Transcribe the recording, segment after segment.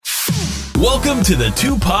Welcome to the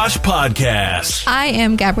Too Posh Podcast. I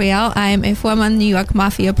am Gabrielle. I am a former New York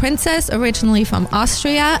Mafia princess, originally from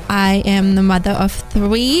Austria. I am the mother of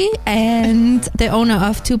 3 and the owner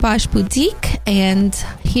of Too Posh Boutique. And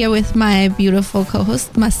here with my beautiful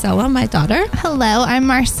co-host, Marcella, my daughter. Hello, I'm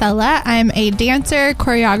Marcella. I'm a dancer,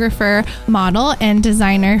 choreographer, model, and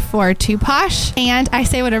designer for Too Posh. And I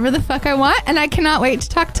say whatever the fuck I want, and I cannot wait to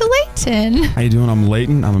talk to Leighton. How you doing? I'm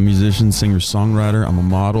Leighton. I'm a musician, singer, songwriter. I'm a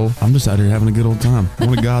model. I'm just out here having a good old time.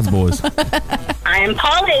 One of God's boys. I am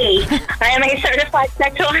Polly. I am a certified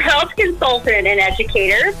sexual health consultant and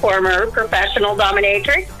educator, former professional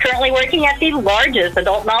dominatrix, currently working at the largest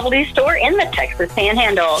adult novelty store in the Texas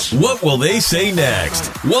Panhandle. What will they say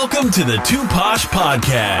next? Welcome to the Too Posh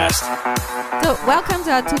Podcast. So welcome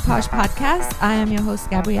to our Too Posh Podcast. I am your host,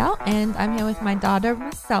 Gabrielle, and I'm here with my daughter,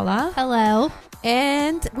 Marcella. Hello.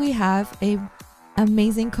 And we have a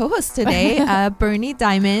amazing co-host today, Bernie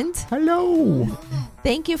Diamond. Hello.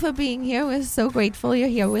 Thank you for being here. We're so grateful you're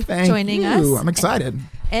here joining you. us. I'm excited.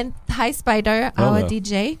 And hi, Spider, Hello. our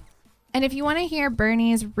DJ. And if you want to hear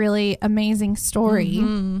Bernie's really amazing story,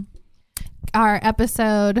 our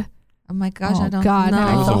episode... Oh my gosh, I don't God, know.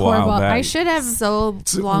 I It was a feel while horrible. back. I should have... So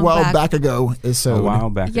It's long well back. ago is so A while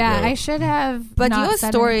back Yeah, ago. I should have. But not your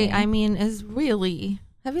said story, anything. I mean, is really...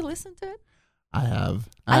 Have you listened to it? I have.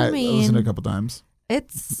 I I mean- listened a couple times.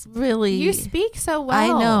 It's really... You speak so well. I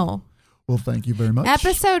know. Well, thank you very much.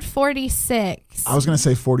 Episode 46. I was going to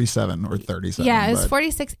say 47 or 37. Yeah, it's but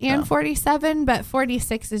 46 and yeah. 47, but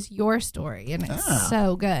 46 is your story, and it's Ah.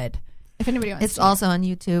 so good. If anybody wants It's to. also on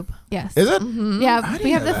YouTube. Yes. Is it? Yeah, I didn't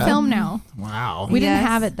we have know the that. film now. Wow. We didn't Yes.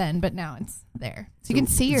 have it then, but now it's there. So you can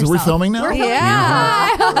see So yourself. we're filming now? We're filming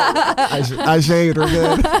Yeah. I shaved. We're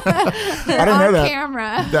good. I didn't know on that.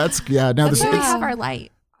 camera. That's, yeah. No, this We is, have our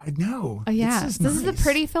light. I know. Oh, yeah. This This is the nice.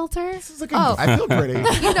 pretty filter. This is like Oh. I feel pretty.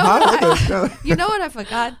 You know I what? like it. No. You know what I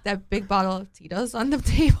forgot? That big bottle of Tito's on the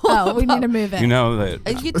table. Oh, we need to move it. You know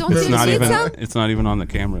that You don't It's it's see not the even. sound? It's not even on the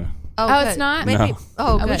camera. Oh, good. it's not? Maybe. No.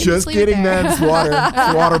 Oh, Oh, we good. should- Just leave it kidding, there. man. It's water. It's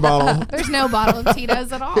a water bottle. There's no bottle of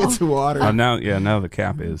Tito's at all. It's water. Now the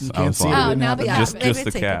cap is. You I can't was see like, it. Oh, Didn't now happen. the Yeah, just maybe the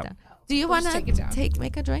take it cap. down. Do you We'll want just take it down. to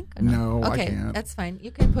make a drink? Or No, I Okay, can't. that's fine. You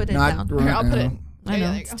can put it Not down. right Here, I'll put now. it. I know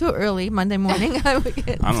There you it's go. too early Monday morning. I don't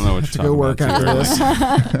know what To you're go talking work about.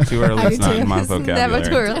 after this. Too early. I It's do not too. in my It's vocabulary. never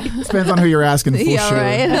too early. Depends on who you're asking for Yeah, sure.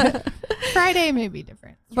 right. Friday may be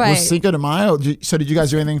different. Right. Was Cinco de Mayo? So did you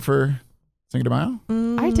guys do anything for Cinco de Mayo?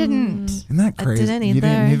 I didn't. Isn't that I crazy? didn't You either.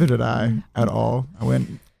 didn't, neither did I at all. I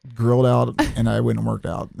went grilled out and I went and worked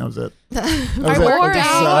out. That was it. That was it. Boring.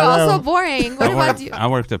 Just, We're I know. also boring. What about you? I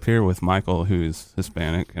worked up here with Michael, who's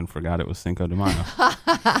Hispanic, and forgot it was Cinco de Mayo.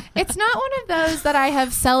 It's not one of those that I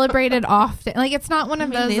have celebrated often. Like, it's not one of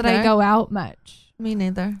Me those that I neither. go out much. Me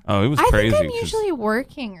neither. Oh, it was I crazy. think I'm 'cause usually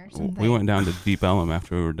working or something. we went down to Deep Ellum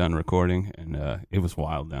after we were done recording, and it was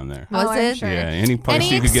wild down there. Was I'm it? sure. Yeah, any place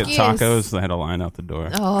Any you could get excuse. tacos, they had a line out the door.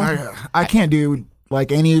 Oh, I can't do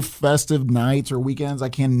like any festive nights or weekends. I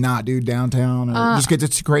cannot do downtown. Or just get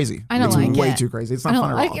it's too crazy. I don't it's like way it. too crazy. It's I not don't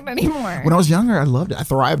fun like at it all. anymore. When I was younger, I loved it. I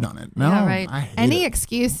thrived on it. No, Yeah, right. I hate Any it.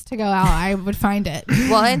 excuse to go out, I would find it.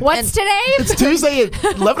 well, and, What's and, today? It's Tuesday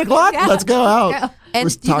at 11 o'clock. Yeah. Let's go out. Yeah. and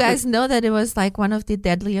Was you taco- guys know that it was like one of the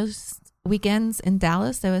deadliest weekends in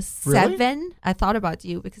Dallas. There was Really? 7. I thought about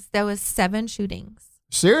you because there was 7 shootings.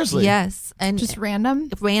 Seriously? Yes, and Just random.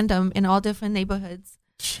 random in all different neighborhoods.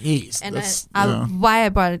 Jeez. And that's- why I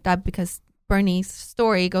brought it up because Bernie's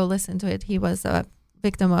story, go listen to it. He was a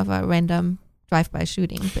victim of a random drive-by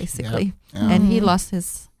shooting, basically, Yeah. and he lost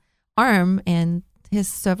his arm. And his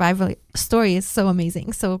survival story is so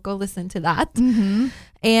amazing. So go listen to that. Mm-hmm.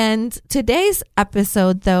 And today's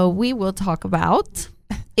episode, though, we will talk about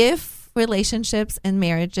if relationships and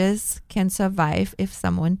marriages can survive if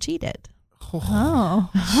someone cheated. Oh.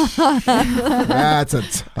 That's a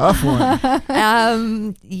tough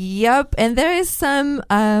one. Yep. And there is some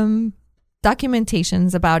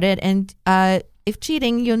documentations about it. And if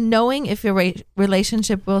cheating, you're knowing if your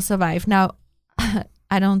relationship will survive. Now,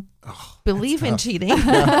 I don't believe in tough. cheating.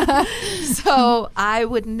 So I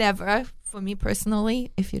would never, for me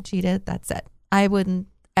personally, if you cheated, that's it. I wouldn't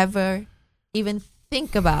ever even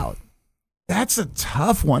think about. That's a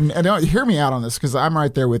tough one. And hear me out on this because I'm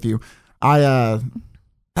right there with you.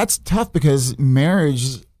 That's tough because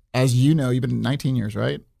marriage, as you know, you've been 19 years,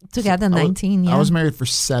 right? Together, I was- 19, yeah. I was married for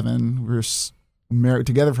 7. We were married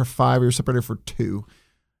together for 5. We were separated for 2.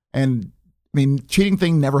 And I mean, cheating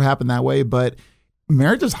thing never happened that way, but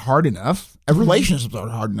marriage is hard enough. Relationships are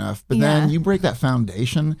hard enough, but then Yeah. you break that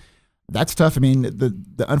foundation. That's tough. I mean, the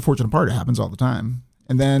unfortunate part, it happens all the time.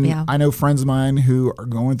 And then Yeah. I know friends of mine who are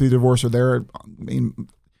going through divorce or they're, I mean,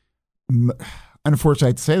 unfortunately, I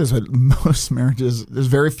hate to say this, but most marriages, there's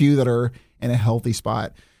very few that are in a healthy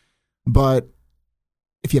spot. But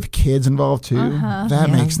if you have kids involved too, that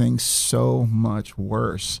makes things so much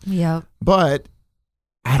worse. Yep. But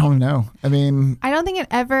I don't know. I mean, I don't think it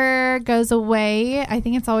ever goes away. I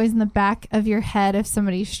think it's always in the back of your head if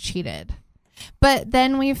somebody's cheated. But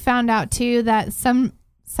then we've found out too that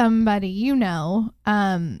somebody,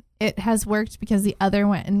 it has worked because the other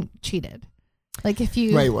went and cheated. Like if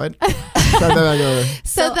you wait, what?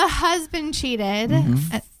 So the husband cheated,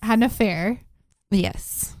 had an affair,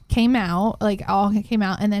 Yes. came out,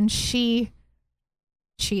 and then she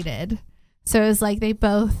cheated. So it was like they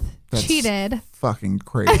both That's cheated. Fucking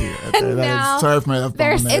crazy. now Sorry for my F-bomb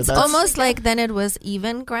there. It's almost like then it was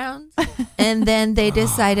even ground. And then they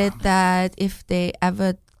decided that if they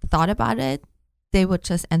ever thought about it, they would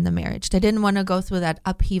just end the marriage. They didn't want to go through that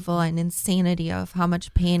upheaval and insanity of how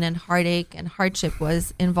much pain and heartache and hardship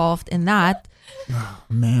was involved in that.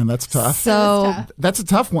 Man, that's tough. So That's a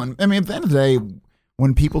tough one. I mean, at the end of the day,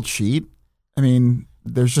 when people cheat, I mean,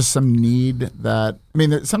 there's just some need that, I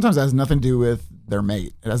mean, sometimes it has nothing to do with their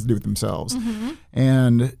mate. It has to do with themselves.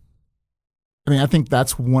 And I mean, I think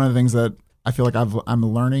that's one of the things that I feel like I'm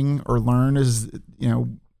learning or learn is,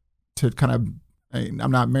 to kind of,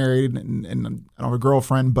 I'm not married and I don't have a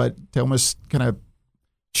girlfriend, but to almost kind of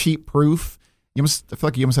cheat proof, I feel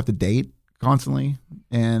like you almost have to date constantly.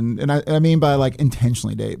 And I mean by like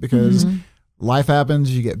intentionally date because life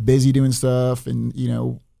happens, you get busy doing stuff and,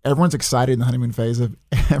 everyone's excited in the honeymoon phase of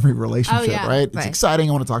every relationship, right? It's exciting.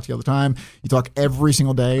 I want to talk to you all the time. You talk every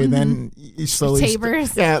single day and then you slowly.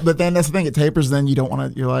 Tapers. But then that's the thing. It tapers. Then you don't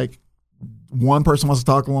want to, you're like, one person wants to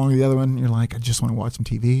talk along with the other one. You're like, I just want to watch some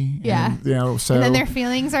TV. Yeah. And, so. And then their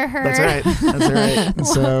feelings are hurt. That's right. And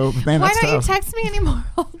so, man, why that's don't tough. you text me anymore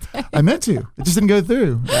all day? I meant to. It just didn't go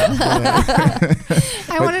through.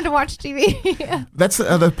 I wanted to watch TV. That's the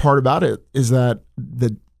other part about it is that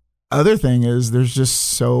the other thing is there's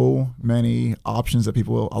just so many options that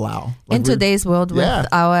people will allow. Like in today's world with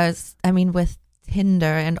Yeah. with Tinder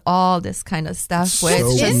and all this kind of stuff where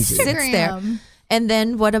So it just easy. sits there. And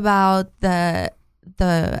then what about the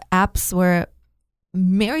apps where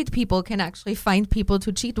married people can actually find people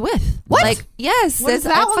to cheat with? What? Like, yes. What is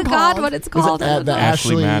that I one forgot called? what it's called. Is it the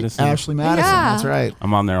Ashley Madison. Ashley Madison. Yeah. That's right.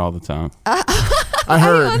 I'm on there all the time. I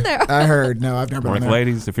heard. on there? I heard. No, I've never been Work there.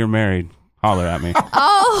 ladies, if you're married, holler at me.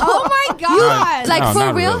 Oh my God. Like No, for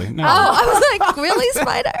not real? really. No. Oh, I was like, really,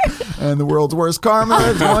 Spider? And the world's worst karma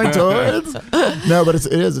is going towards. No, but it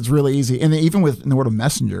is. It's really easy. And even in the world of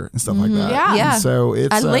Messenger and stuff like that. Yeah. Yeah. And so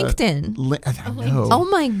it's LinkedIn. I know. Oh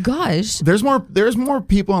my gosh. There's more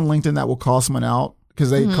people on LinkedIn that will call someone out because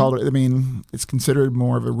they call it. I mean, it's considered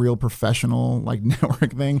more of a real professional like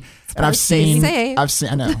network thing. And I've seen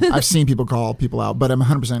people call people out, but I'm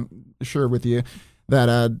 100% sure with you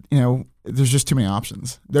that there's just too many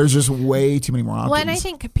options. There's just way too many more options. Well, and I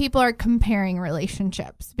think people are comparing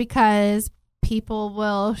relationships because people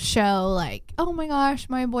will show like, oh my gosh,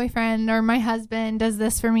 my boyfriend or my husband does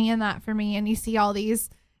this for me and that for me. And you see all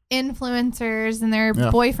these influencers and their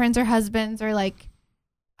boyfriends or husbands are like,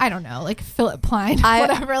 I don't know, like Philip Plein,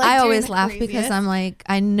 whatever. Like I doing always the laugh craziest. because I'm like,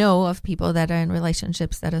 I know of people that are in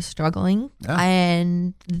relationships that are struggling. Yeah.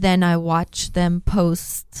 And then I watch them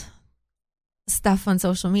post stuff on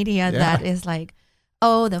social media that is like,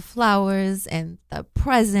 oh, the flowers and the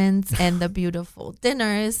presents and the beautiful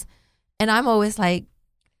dinners. And I'm always like,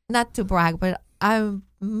 not to brag, but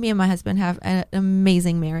me and my husband have an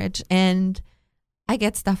amazing marriage and I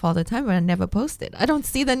get stuff all the time, but I never post it. I don't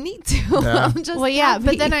see the need to. Yeah. I'm just but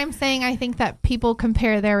happy. then I'm saying I think that people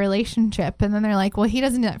compare their relationship and then they're like, well, he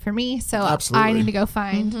doesn't do that for me, so Absolutely. I need to go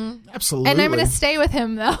find. Absolutely. And I'm going to stay with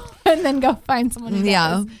him though, and then go find someone who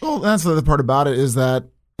does. Well, that's the other part about it is that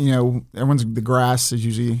the grass is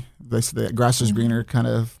usually they say the grass is greener kind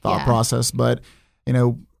of thought process, but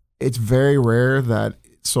it's very rare that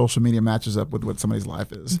social media matches up with what somebody's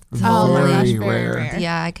life is. Oh my gosh, very very rare. rare.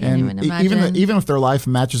 Yeah, I can't And even imagine. even if their life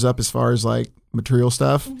matches up as far as like material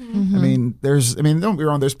stuff, I mean, don't be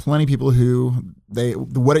wrong. There's plenty of people who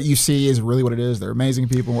what you see is really what it is. They're amazing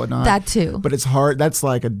people and whatnot. That too. But it's hard. That's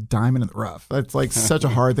like a diamond in the rough. That's like such a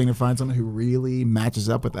hard thing to find someone who really matches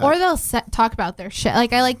up with that. Or they'll talk about their shit.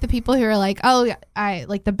 Like I like the people who are like, oh, I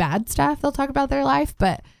like the bad stuff. They'll talk about their life,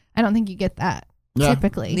 but I don't think you get that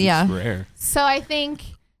typically. Yeah. It's rare. So I think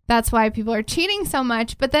that's why people are cheating so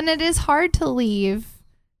much. But then it is hard to leave,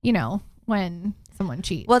 when someone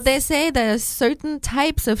cheats. Well, they say that certain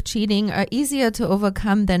types of cheating are easier to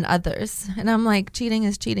overcome than others. And I'm like, cheating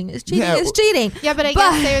is cheating is cheating Yeah, is cheating. Yeah, but I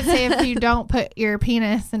guess they would say if you don't put your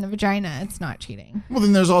penis in a vagina, it's not cheating. Well,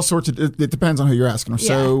 then there's all sorts of. It depends on who you're asking.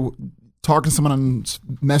 So talking to someone on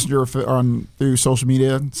Messenger or on through social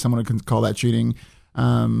media, someone can call that cheating.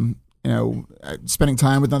 Spending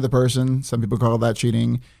time with another person, some people call that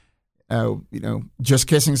cheating. Just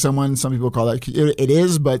kissing someone, some people call that it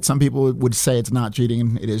is, but some people would say it's not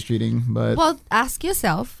cheating. It is cheating. But Well, ask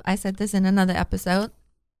yourself. I said this in another episode.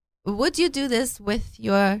 Would you do this with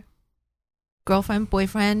your girlfriend,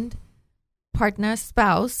 boyfriend, partner,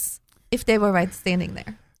 spouse, if they were right standing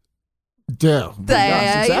there? yeah, There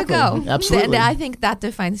yes, exactly. you go. Absolutely. And I think that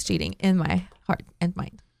defines cheating in my heart and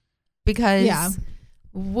mind. Because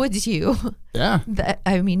would you? Yeah.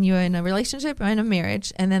 You're in a relationship, you're in a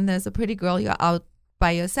marriage, and then there's a pretty girl, you're out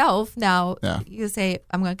by yourself. Now you say,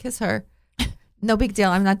 I'm going to kiss her. No big deal.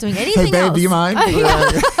 I'm not doing anything Hey, babe, else. do you mind?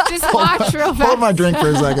 Just watch real fast. Hold my drink for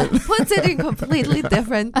a second. Puts it in completely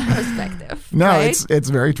different perspective. No, right? it's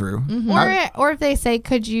very true. Or if they say,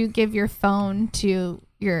 could you give your phone to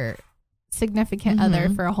your significant other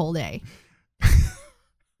for a whole day?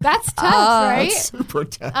 That's tough, right? That's super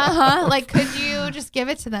tough. Like, could you just give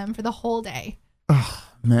it to them for the whole day?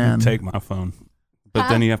 Man. Take my phone. But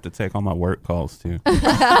then you have to take all my work calls too.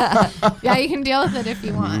 Yeah, you can deal with it if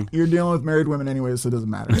you want. You're dealing with married women anyway, so it doesn't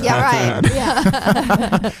matter. Yeah, right.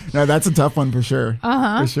 Yeah. No, that's a tough one for sure.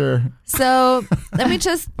 For sure. So let me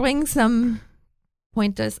just bring some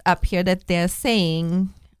pointers up here that they're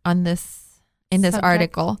saying in this Subject.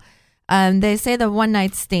 article. They say the one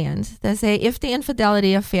night stand. They say if the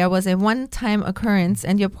infidelity affair was a one-time occurrence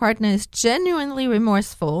and your partner is genuinely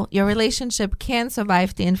remorseful, your relationship can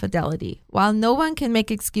survive the infidelity. While no one can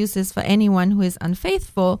make excuses for anyone who is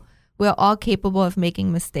unfaithful, we're all capable of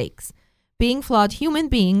making mistakes. Being flawed human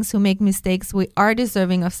beings who make mistakes, we are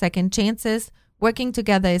deserving of second chances. Working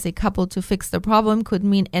together as a couple to fix the problem could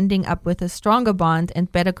mean ending up with a stronger bond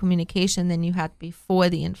and better communication than you had before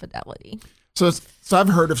the infidelity. So I've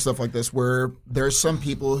heard of stuff like this where there's some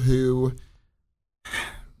people who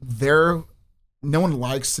no one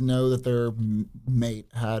likes to know that their mate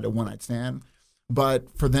had a one-night stand, but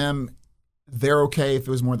for them, they're okay if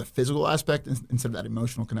it was more the physical aspect instead of that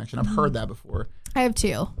emotional connection. I've heard that before. I have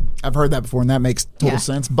two. I've heard that before, and that makes total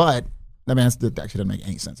sense, but that actually doesn't make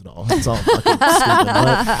any sense at all. It's all fucking stupid.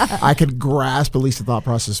 But I could grasp at least the thought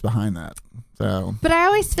process behind that. So, But I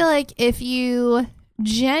always feel like if you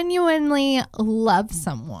genuinely love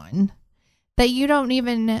someone, that you don't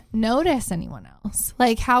even notice anyone else.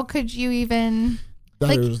 Like, how could you even?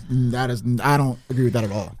 that is I don't agree with that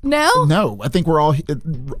at all. No? No, I think we're all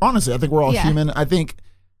honestly. I think we're all Yeah. human. I think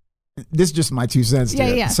this is just my 2 cents to Yeah,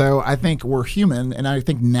 it. yeah. So I think we're human, and I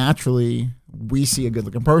think naturally we see a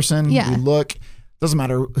good-looking person. Yeah. We look. Doesn't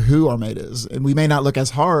matter who our mate is, and we may not look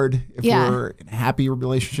as hard if Yeah. we're in a happy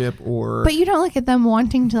relationship or. But you don't look at them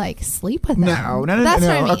wanting to like sleep with them. No. That's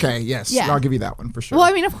what I mean. Okay, yes, Yeah. I'll give you that one for sure. Well,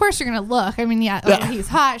 I mean, of course you're gonna look. I mean, yeah, Yeah. he's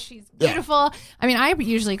hot, she's Yeah. beautiful. I mean, I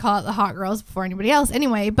usually call it the hot girls before anybody else,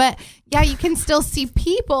 anyway. But yeah, you can still see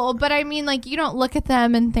people. But I mean, like, you don't look at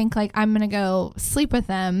them and think like, I'm gonna go sleep with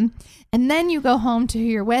them, and then you go home to who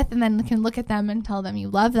you're with, and then can look at them and tell them you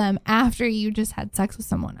love them after you just had sex with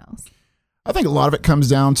someone else. I think a lot of it comes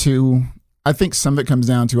down to. I think some of it comes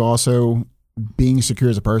down to also being secure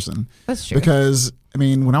as a person. That's true. Because I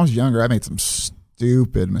mean, when I was younger, I made some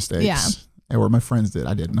stupid mistakes. Yeah. Or my friends did.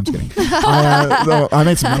 I didn't. I'm just kidding. I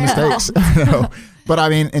made some mistakes. No. But I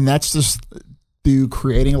mean, and that's just through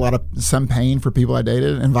creating some pain for people I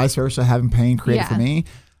dated, and vice versa, having pain created for me.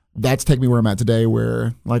 That's taken me where I'm at today,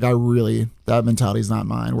 where like that mentality is not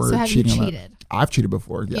mine. We're So have cheating. you cheated? I've cheated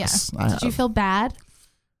before. Yes, I have. Did you feel bad?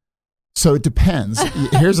 So it depends.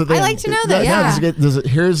 Here's the thing. I like to know that, yeah.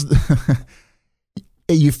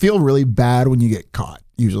 You feel really bad when you get caught.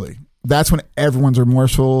 Usually, that's when everyone's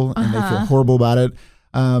remorseful and they feel horrible about it.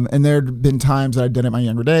 And there have been times that I've done it in my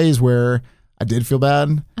younger days where I did feel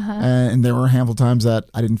bad, and there were a handful of times that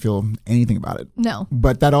I didn't feel anything about it. No.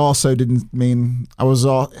 But that also didn't mean I was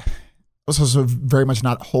also very much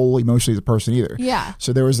not whole emotionally as a person either. Yeah.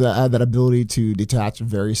 So there was that ability to detach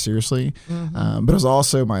very seriously. But it was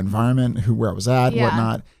also my environment, where I was at, Yeah.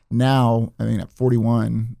 whatnot. Now, I mean, at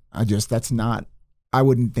 41, I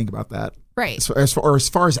wouldn't think about that. Right. So as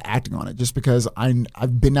far as acting on it, just because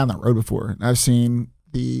I've been down that road before, and I've seen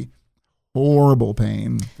the horrible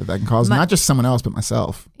pain that can cause, not just someone else, but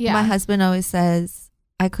myself. Yeah. My husband always says,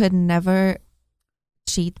 I could never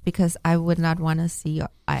cheat because I would not want to see your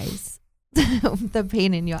eyes, the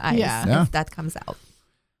pain in your eyes, Yeah. if that comes out.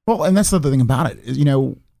 Well, and that's the other thing about it.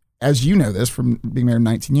 As you know this from being married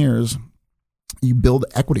 19 years, you build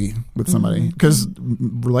equity with somebody because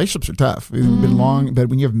relationships are tough. It's been long, but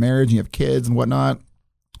when you have marriage and you have kids and whatnot,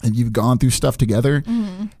 and you've gone through stuff together,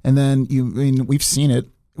 and then we've seen it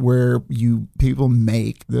where people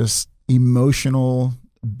make this, emotional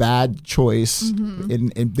bad choice,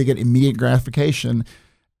 and they get immediate gratification,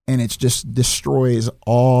 and it just destroys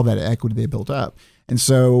all that equity they built up. And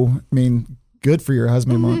so, I mean, good for your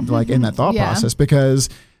husband, like in that thought process, because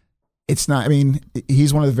it's not. I mean,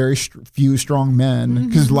 he's one of the very few strong men,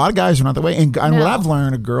 because a lot of guys are not that way. And what I've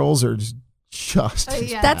learned, girls are just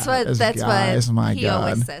that's what guys, my he God.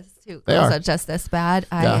 always says too. They Girls are are just as bad.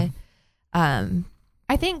 Yeah.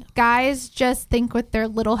 I think guys just think with their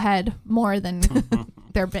little head more than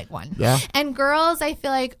their big one. Yeah. And girls, I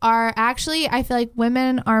feel like I feel like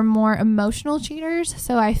women are more emotional cheaters.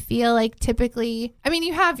 So I feel like typically, I mean,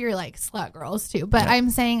 you have your like slut girls too, but I'm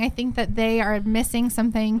saying I think that they are missing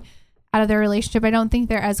something out of their relationship. I don't think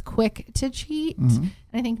they're as quick to cheat. And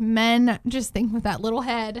I think men just think with that little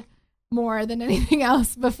head more than anything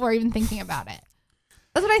else before even thinking about it.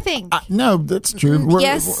 That's what I think. No, that's true.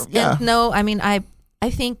 Yes. And no, I mean, I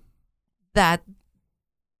think that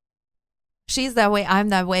she's that way, I'm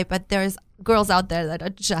that way, but there's girls out there that are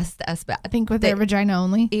just as bad. I think with their vagina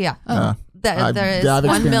only. Yeah. Oh. There is I've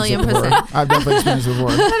 1 million experienced it before. %. I've definitely experienced it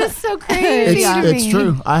before. That is so crazy. It's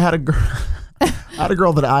true. I had a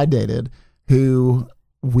girl that I dated who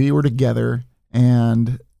we were together,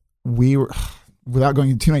 and we were, without going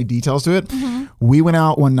into too many details to it, we went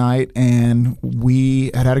out one night and we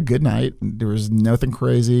had a good night. There was nothing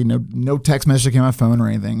crazy, no text message that came on my phone or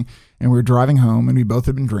anything. And we were driving home, and we both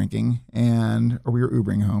had been drinking, or we were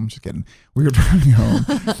Ubering home. Just kidding. We were driving home,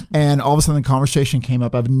 and all of a sudden the conversation came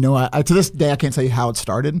up. I have to this day, I can't tell you how it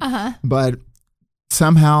started, but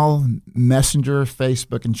somehow Messenger,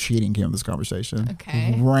 Facebook, and cheating came with this conversation.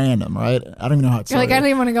 Okay. Random, right? I don't even know how it You're started. like, I don't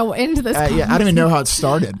even want to go into this. I don't even know how it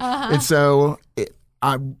started. And so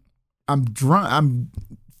I'm drunk. I'm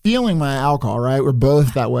feeling my alcohol, right? We're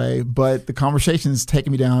both that way, but the conversation is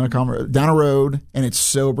taking me down a road, and it's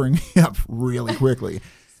sobering me up really quickly.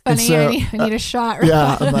 Funny, so, I need a shot. Right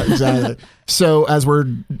yeah, exactly. So as we're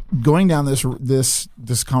going down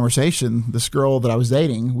this conversation, this girl that I was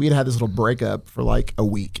dating, we had this little breakup for like a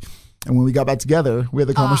week. And when we got back together, we had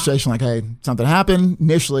the conversation like, hey, something happened.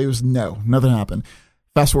 Initially, it was no, nothing happened.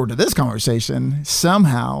 Fast forward to this conversation,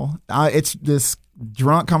 somehow it's this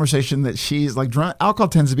drunk conversation that she's like, drunk alcohol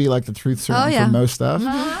tends to be like the truth serum for most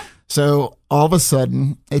stuff. So all of a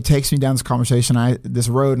sudden, it takes me down this conversation, this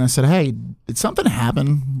road, and I said, hey, did something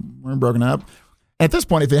happen? We're broken up. At this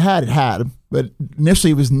point, if it had. But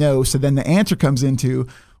initially, it was no. So then the answer comes into,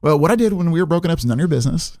 well, what I did when we were broken up is none of your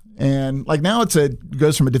business. And like now it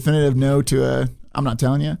goes from a definitive no to a I'm not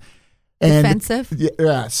telling you. And Defensive?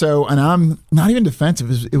 Yeah. So, and I'm not even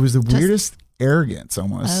defensive. It was the weirdest arrogance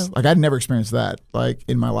almost. Like I'd never experienced that like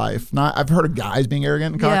in my life. I've heard of guys being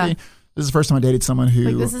arrogant and cocky. Yeah. This is the first time I dated someone who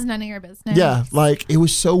like, this is none of your business. Yeah, like it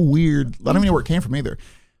was so weird. I don't even know where it came from either.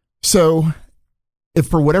 So if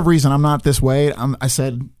for whatever reason I'm not this way, I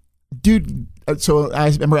said, dude. So I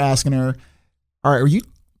remember asking her, all right, are you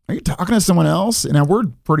talking to someone else? And we're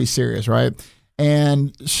pretty serious, right?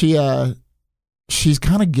 And she's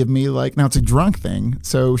kind of giving me like, now it's a drunk thing.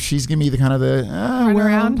 So she's giving me the kind of the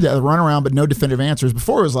runaround. Yeah, the runaround, but no definitive answers.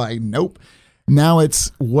 Before it was like, nope. Now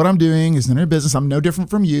it's what I'm doing is none of your business. I'm no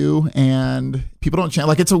different from you, and people don't change.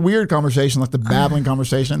 Like it's a weird conversation, like the babbling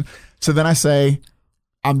conversation. So then I say,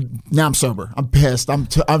 I'm sober. I'm pissed. I'm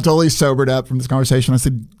totally sobered up from this conversation. I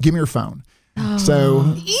said, give me your phone.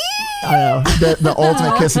 So I know the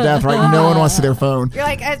ultimate kiss of death, right? No one wants to see their phone. You're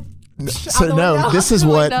like, so no, this is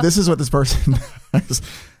what this person is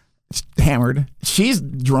hammered. She's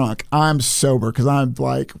drunk. I'm sober because I'm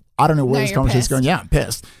like, I don't know where this conversation is going. Yeah, I'm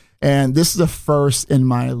pissed. And this is the first in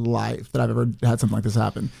my life that I've ever had something like this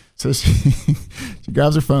happen. So she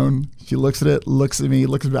grabs her phone, she looks at it, looks at me,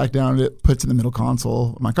 looks back down at it, puts it in the middle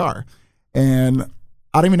console of my car. And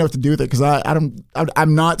I don't even know what to do with it because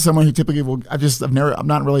I'm not someone who typically will. I'm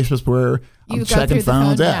not in relationships where I'm checking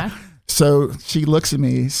phones. Yeah. So she looks at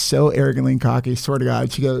me so arrogantly and cocky, swear to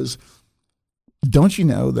God, she goes, don't you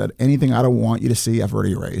know that anything I don't want you to see, I've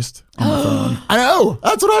already erased on my phone? I know.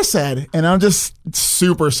 That's what I said. And I'm just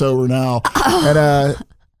super sober now.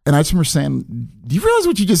 And I just remember saying, do you realize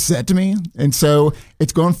what you just said to me? And so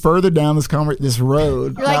it's going further down this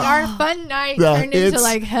road. You're like, our fun night turned into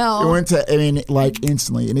like hell. It went to, like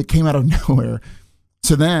instantly. And it came out of nowhere.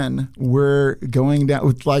 So then we're going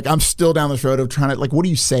down, like I'm still down this road of trying to, like, what do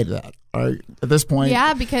you say to that? At this point.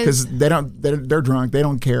 Yeah, because they're drunk. They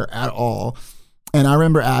don't care at all. And I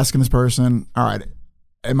remember asking this person, all right,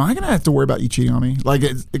 am I going to have to worry about you cheating on me? Like,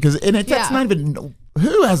 that's not even,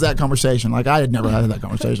 who has that conversation? Like, I had never had that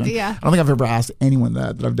conversation. Yeah. I don't think I've ever asked anyone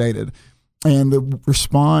that I've dated. And the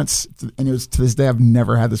response, and it was to this day, I've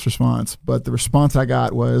never had this response, but the response I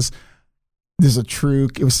got was, this is a true,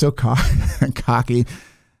 it was so cocky.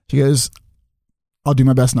 She goes, I'll do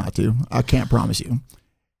my best not to. I can't promise you.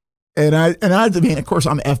 And I mean, of course,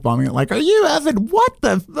 I'm F-bombing it. Like, are you effing what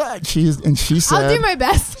the fuck? She said, I'll do my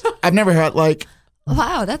best. I've never had like,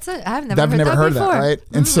 Wow, that's I've never heard that before. right?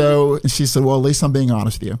 And so she said, well, at least I'm being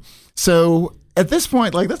honest with you. So at this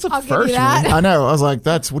point, like, that's a I'll give first. you that. I know. I was like,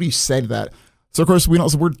 what do you say to that? So of course we don't.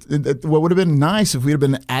 So what would have been nice if we'd have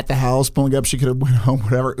been at the house pulling up. She could have went home,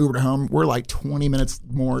 whatever, Ubered home. We're like 20 minutes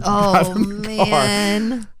more to drive in the car.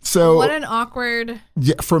 Man. So What an awkward.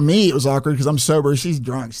 yeah, for me it was awkward because I'm sober. She's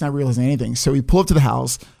drunk. She's not realizing anything. So we pull up to the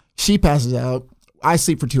house. She passes out. I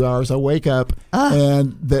sleep for 2 hours. I wake up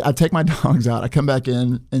and I take my dogs out. I come back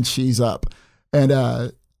in and she's up. And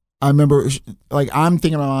I remember, like, I'm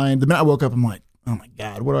thinking in my mind. The minute I woke up, I'm like, oh my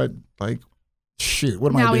God, what do I like? Shoot,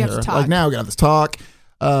 what am I Now doing we have here? to talk. Like, now we got this talk.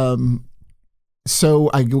 So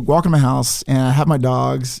I walk in my house and I have my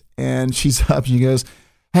dogs and she's up. She goes,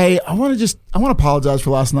 hey, I want to apologize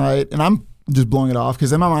for last night. And I'm just blowing it off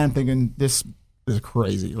because in my mind I'm thinking this is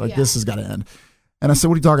crazy. Like, this has got to end. And I said,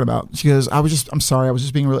 what are you talking about? She goes, I'm sorry. I was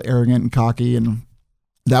just being really arrogant and cocky. And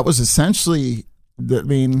that was essentially,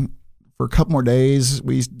 for a couple more days,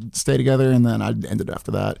 we stayed together and then I ended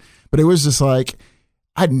after that. But it was just like,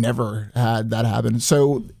 I'd never had that happen.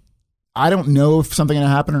 So I don't know if something had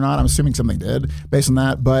happened or not. I'm assuming something did based on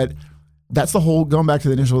that. But that's the whole, going back to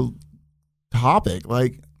the initial topic.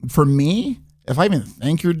 Like, for me, if I even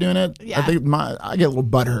think you're doing it, I think I get a little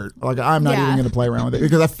butthurt. Like, I'm not even going to play around with it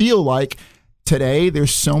because I feel like today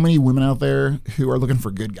there's so many women out there who are looking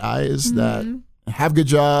for good guys that have good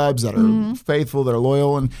jobs, that are faithful, that are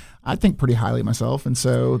loyal, and I think pretty highly of myself. And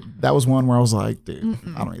so that was one where I was like, dude,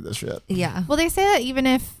 I don't need this shit. Yeah. Well, they say that even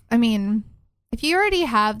if you already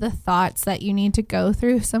have the thoughts that you need to go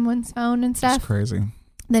through someone's phone and It's stuff, crazy.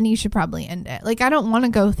 then you should probably end it. Like, I don't want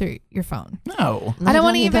to go through your phone. No. I don't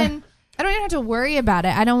want to either. I don't even have to worry about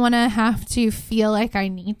it. I don't want to have to feel like I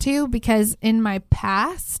need to, because in my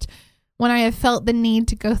past, when I have felt the need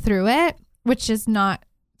to go through it, which is not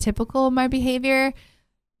typical of my behavior,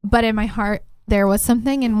 but in my heart, there was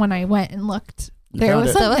something. And when I went and looked, there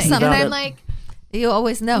was something. And I'm like, You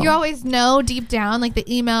always know. you always know deep down, like the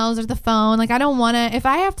emails or the phone. Like, I don't want to, if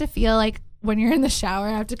I have to feel like when you're in the shower,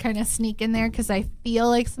 I have to kind of sneak in there because I feel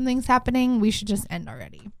like something's happening, we should just end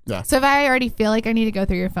already. Yeah. So if I already feel like I need to go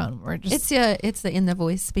through your phone, we're just. It's the inner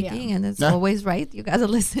voice speaking, and it's Yeah. always right. You gotta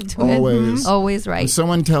listen to Always. it. Always When right.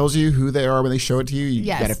 someone tells you who they are when they show it to you, you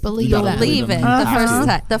Yes, gotta believe you gotta them. Believe it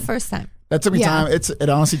them. the first time. That took me Yeah. time. It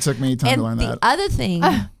honestly took me time to learn And the that. other thing,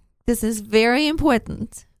 this is very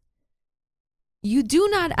important. You do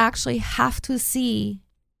not actually have to see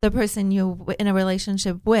the person you're in a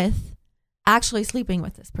relationship with actually sleeping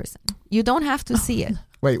with this person. You don't have to see it.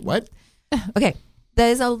 Wait, what? Okay.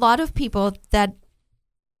 There's a lot of people that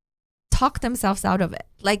talk themselves out of it.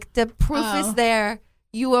 Like, the proof is there.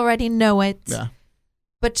 You already know it. Yeah.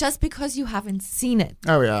 But just because you haven't seen it,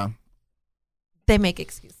 Oh yeah. they make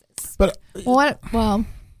excuses. But Well,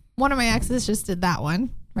 one of my exes just did that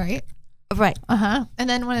one, right? Right. And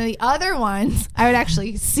then one of the other ones, I would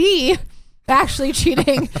actually see actually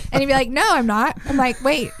cheating, and he'd be like, "No, I'm not." I'm like,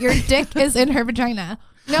 "Wait, your dick is in her vagina."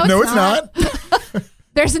 No, it's not.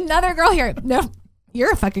 There's another girl here. No,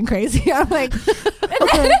 you're fucking crazy. I'm like,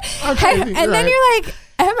 Okay, and then you're like,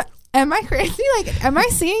 am I crazy? Like, am I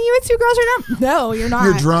seeing you with two girls right now? No, you're not.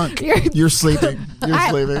 You're drunk. You're sleeping. You're I-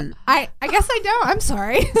 sleeping. I guess I don't. I'm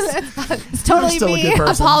sorry. It's totally You're still a me. good person. You're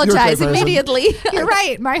a Apologize great person. immediately. You're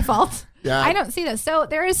right. My fault. Yeah. I don't see this. So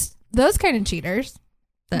there's those kind of cheaters.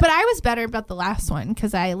 But I was better about the last one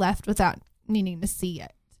because I left without needing to see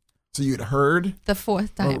it. So you'd heard. The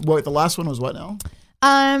fourth Or, time. wait, the last one was what now?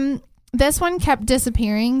 This one kept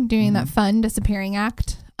disappearing, doing that fun disappearing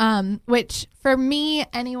act. Which for me,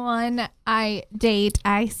 anyone I date,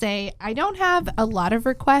 I say I don't have a lot of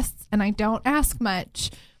requests and I don't ask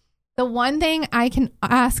much. The one thing I can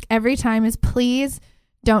ask every time is, please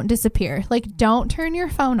don't disappear. Like, don't turn your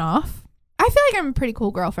phone off. I feel like I'm a pretty cool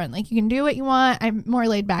girlfriend. Like, you can do what you want. I'm more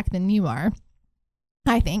laid back than you are,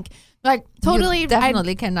 I think. Like, totally. You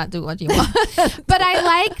definitely cannot do what you want. But I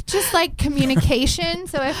like just like communication.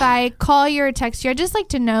 So if I call you or text you, I just like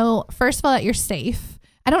to know, first of all, that you're safe.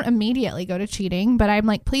 I don't immediately go to cheating, but I'm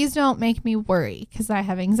like, please don't make me worry because I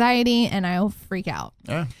have anxiety and I'll freak out.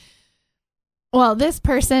 Yeah. Well, this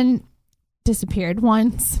person disappeared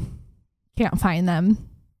once. Can't find them.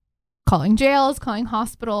 Calling jails, calling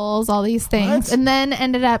hospitals, all these things. What? And then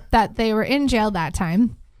ended up that they were in jail that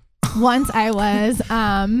time. Once I was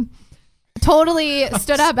totally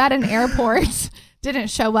stood up at an airport, didn't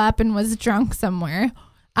show up and was drunk somewhere.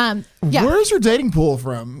 Yeah. Where's your dating pool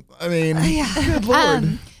from? I mean, good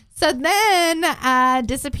Lord. So then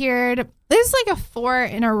disappeared. This is like a 4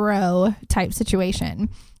 in a row type situation.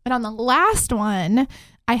 And on the last one,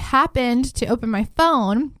 I happened to open my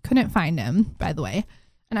phone, couldn't find him, by the way.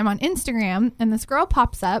 And I'm on Instagram, and this girl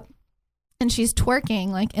pops up, and she's twerking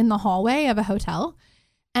like in the hallway of a hotel.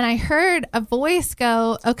 And I heard a voice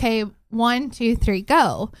go, okay, 1, 2, 3,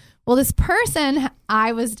 go. Well, this person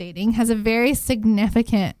I was dating has a very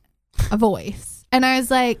significant voice. And I was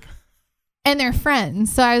like, and they're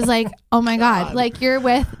friends. So I was like, oh my God, like you're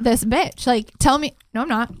with this bitch. Like, tell me. No,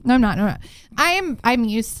 I'm not. I'm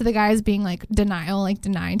used to the guys being like denial, like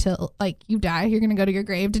denying till like you die. You're going to go to your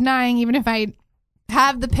grave denying. Even if I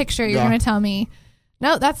have the picture, you're going to tell me,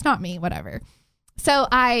 no, that's not me, whatever. So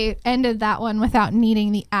I ended that one without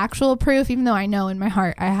needing the actual proof, even though I know in my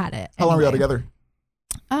heart I had it. How long were y'all together?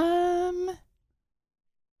 I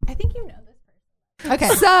think you know this person. Okay.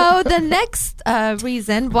 So the next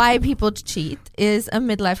reason why people cheat is a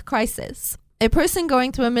midlife crisis. A person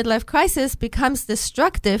going through a midlife crisis becomes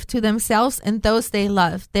destructive to themselves and those they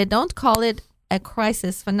love. They don't call it a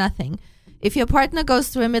crisis for nothing. If your partner goes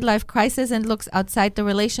through a midlife crisis and looks outside the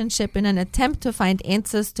relationship in an attempt to find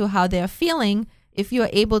answers to how they're feeling, if you are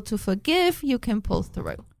able to forgive, you can pull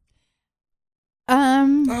through.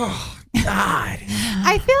 Oh, God.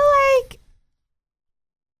 I feel like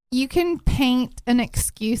you can paint an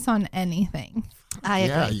excuse on anything. I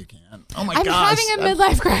agree. Yeah, you can. Oh my I'm gosh. having a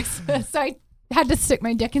midlife crisis, so I had to stick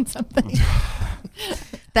my dick in something.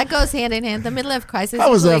 That goes hand in hand. The midlife crisis.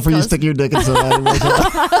 How was that usually for you goes- sticking your dick in somebody?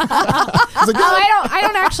 I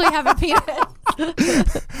don't actually have a penis.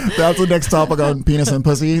 That's the next topic on penis and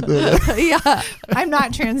pussy. Yeah. I'm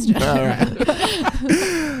not transgender. All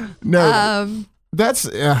right. No, that's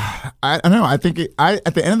I don't know. I think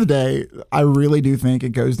at the end of the day, I really do think it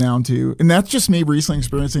goes down to, and that's just me recently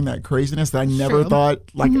experiencing that craziness that I never True. thought.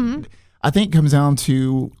 Like, I think it comes down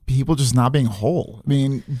to people just not being whole. I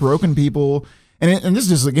mean, broken people. And this is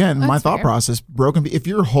just, again, my That's thought fair. process. Broken. If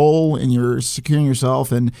you're whole and you're securing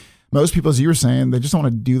yourself, and most people, as you were saying, they just don't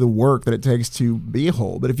want to do the work that it takes to be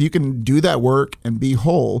whole. But if you can do that work and be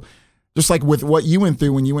whole, just like with what you went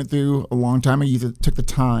through when you went through a long time, and you took the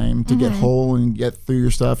time to get whole and get through your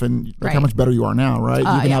stuff, and look how Right. much better you are now, right? You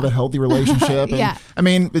can yeah. have a healthy relationship. And, Yeah. I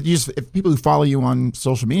mean, if people who follow you on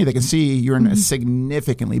social media, they can see you're in a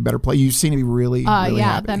significantly better place. You seem to be really, really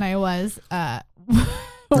Yeah, happy. than I was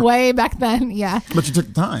way back then. Yeah. But you took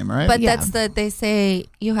the time, right? But Yeah. they say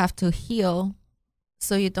you have to heal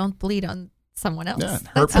so you don't bleed on someone else. Yeah, That's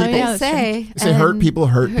hurt what people. they Yeah, that's say. They say hurt And people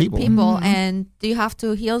hurt people. And you have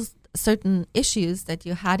to heal certain issues that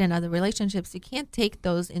you had in other relationships. You can't take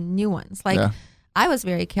those in new ones. Like Yeah. I was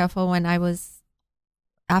very careful when I was,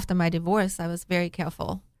 after my divorce, I was very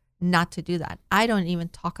careful not to do that. I don't even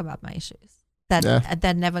talk about my issues.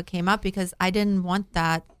 That never came up because I didn't want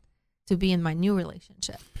that to be in my new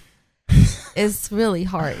relationship. It's really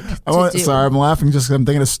hard to do. Sorry, I'm laughing just 'cause I'm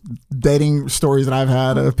thinking of dating stories that I've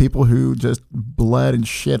had of people who just bled and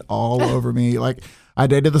shit all over me. Like, I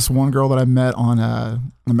dated this one girl that I met on her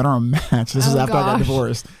on Match. This is after I got gosh.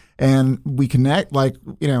 divorced, and we connect. Like,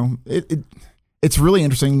 you know, it's really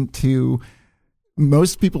interesting to.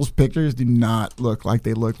 Most people's pictures do not look like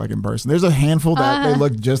they look like in person. There's a handful that they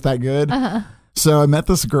look just that good. So I met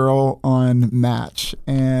this girl on Match,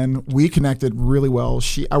 and we connected really well.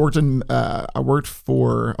 I was a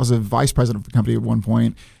vice president of the company at one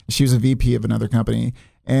point. She was a VP of another company,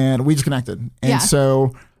 and we just connected. And Yeah.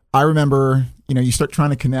 so I remember, you start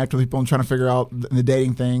trying to connect with people and trying to figure out the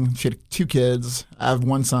dating thing. She had 2 kids. I have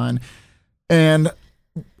 1 son, and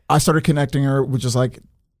I started connecting her, which is like,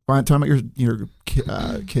 fine, tell me about your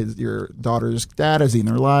kids, your daughter's dad. Is he in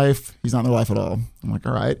their life? He's not in their life at all. I'm like,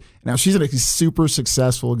 all right. Now she's a super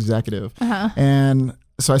successful executive, and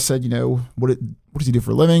so I said, what does he do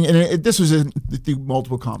for a living? And this was through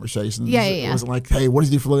multiple conversations. Yeah. It wasn't like, hey, what does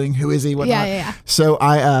he do for a living? Who is he? Whatnot. Yeah. So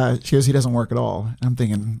she goes, he doesn't work at all. And I'm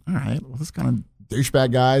thinking, all right, well, this kind of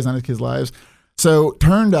douchebag guy is not his kids' lives. So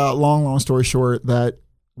turned out, long story short, that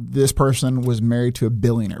this person was married to a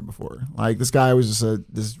billionaire before. Like, this guy was just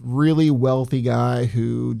this really wealthy guy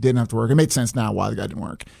who didn't have to work. It made sense now why the guy didn't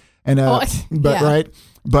work. And right.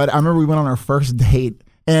 But I remember we went on our first date,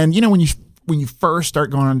 and when you first start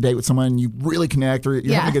going on a date with someone, you really connect, or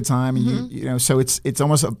you're having a good time, and so it's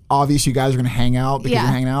almost obvious you guys are going to hang out because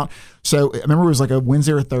you're hanging out. So I remember it was like a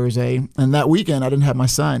Wednesday or Thursday, and that weekend I didn't have my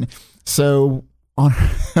son. So on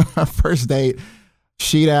our first date,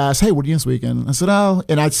 she'd ask, hey, what are you doing this weekend? I said, oh,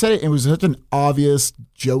 and I said it was such an obvious,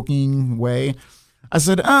 joking way. I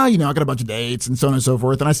said, I got a bunch of dates and so on and so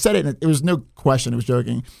forth. And I said it, and it was no question. It was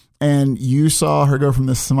joking. And you saw her go from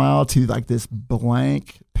this smile to like this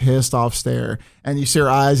blank, pissed off stare. And you see her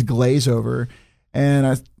eyes glaze over.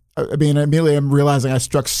 And immediately I'm realizing I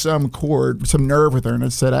struck some chord, some nerve with her. And I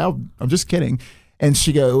said, I'm just kidding. And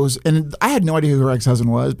she goes, and I had no idea who her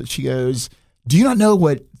ex-husband was, but she goes, do you not know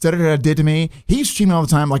what da-da-da did to me? He used to treat me all the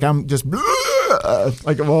time like I'm just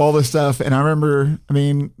like of all this stuff. And I remember, I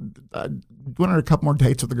went on a couple more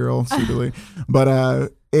dates with the girl, secretly.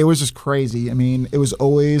 But it was just crazy. I mean, it was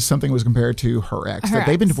always something was compared to her ex.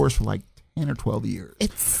 They've been divorced for like 10 or 12 years.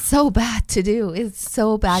 It's so bad to do. It's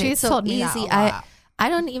so bad. She's it's so told me easy. that a lot. I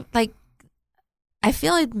don't even like. I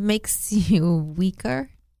feel it makes you weaker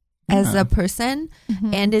as a person,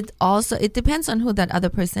 and it depends on who that other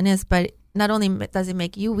person is. But not only does it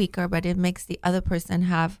make you weaker, but it makes the other person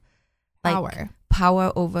have like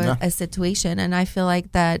power over a situation. And I feel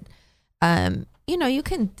like that. You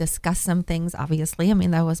can discuss some things. Obviously, I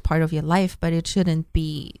mean that was part of your life, but it shouldn't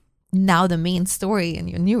be now the main story in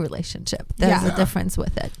your new relationship. There's a difference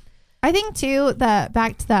with it. I think too that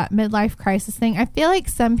back to that midlife crisis thing, I feel like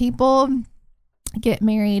some people get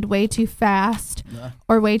married way too fast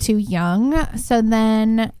or way too young. So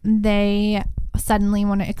then they suddenly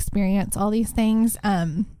want to experience all these things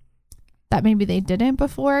that maybe they didn't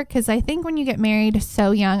before. Because I think when you get married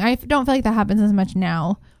so young, I don't feel like that happens as much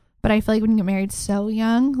now, but I feel like when you get married so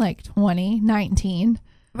young, like 20, 19,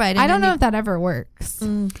 right? I don't know if that ever works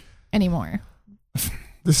anymore.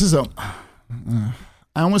 This is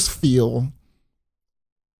I almost feel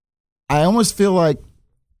like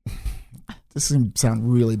this is going to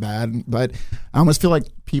sound really bad, but I almost feel like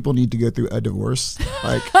people need to go through a divorce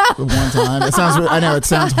like the one time. I know it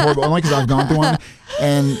sounds horrible, only because I've gone through one.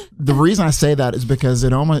 And the reason I say that is because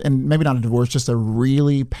it almost, and maybe not a divorce, just a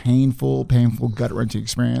really painful, gut-wrenching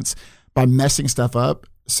experience by messing stuff up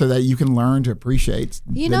so that you can learn to appreciate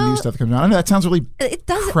the new stuff that comes out. I know that sounds really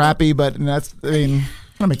crappy, but I'm going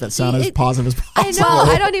to make that sound as positive as possible. I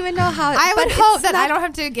know. I don't even know how. I would hope that I don't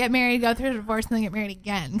have to get married, go through a divorce, and then get married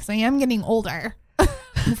again because I am getting older.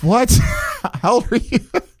 What? How old are you?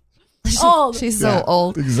 Old. She's so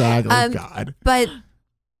old. Exactly. God. But,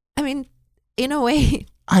 I mean, in a way.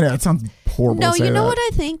 I know. It sounds horrible. No, to say you know that. what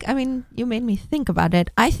I think? I mean, you made me think about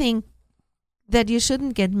it. I think that you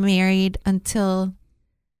shouldn't get married until.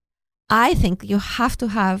 I think you have to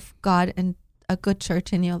have God and a good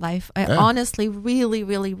church in your life. I honestly really,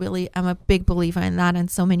 really, really am a big believer in that,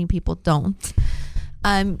 and so many people don't.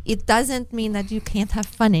 It doesn't mean that you can't have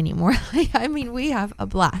fun anymore. I mean, we have a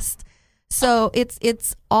blast. So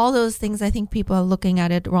it's all those things. I think people are looking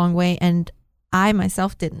at it the wrong way, and I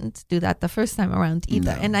myself didn't do that the first time around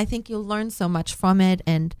either. And I think you'll learn so much from it,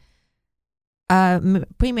 and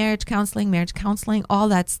pre-marriage counseling, marriage counseling, all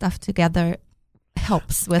that stuff together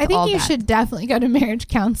helps with all that. I think you should definitely go to marriage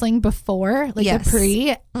counseling before, like the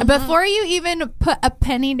pre, before you even put a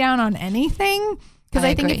penny down on anything. Because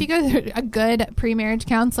I think if you go to a good pre-marriage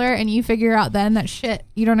counselor and you figure out then that shit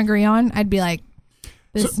you don't agree on, I'd be like,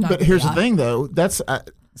 this is not. But here's the thing, though. That's I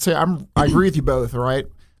agree with you both. Right?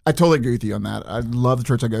 I totally agree with you on that. I love the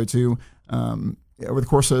church I go to. Over the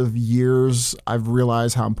course of years, I've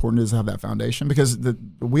realized how important it is to have that foundation because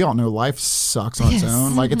we all know life sucks on its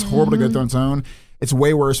own. Like it's horrible to go through on its own. It's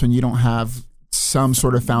way worse when you don't have some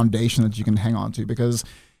sort of foundation that you can hang on to because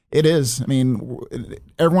it is. I mean,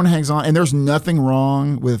 everyone hangs on, and there's nothing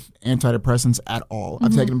wrong with antidepressants at all.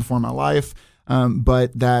 I've taken them before in my life,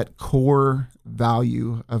 but that core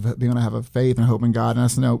value of being able to have a faith and hope in God, and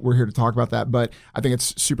I know we're here to talk about that, but I think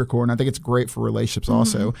it's super core, and I think it's great for relationships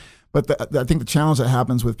also. But I think the challenge that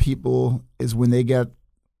happens with people is when they get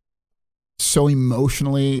so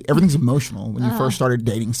emotionally, everything's emotional when you first started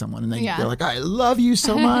dating someone, and they're like, "I love you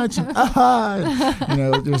so much,"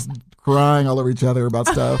 and, just crying all over each other about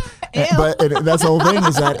stuff. But that's the whole thing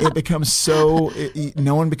is that it becomes so.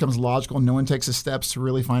 No one becomes logical. No one takes the steps to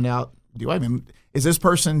really find out. Is this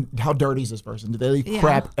person? How dirty is this person? Do they leave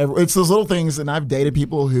crap? It's those little things. And I've dated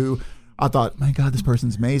people who I thought, my God, this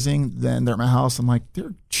person's amazing. Then they're at my house. I'm like,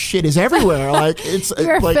 their shit is everywhere. Like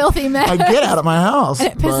You're a filthy mess. I get out of my house.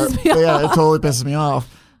 And it pisses me off. Yeah, it totally pisses me off.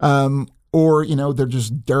 Or they're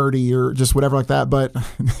just dirty or just whatever like that. But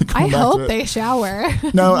I hope they shower.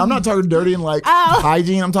 No, I'm not talking dirty and like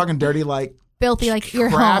hygiene. I'm talking dirty like filthy, like your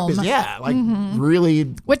crap home. Really,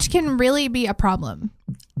 which can really be a problem.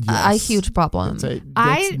 A huge problem. It's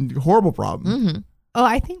a horrible problem. Oh,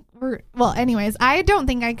 I think anyways, I don't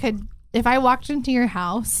think I could. If I walked into your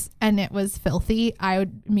house and it was filthy, I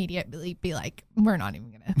would immediately be like, we're not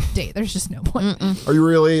even going to date. There's just no point. Are you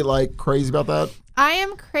really crazy about that? I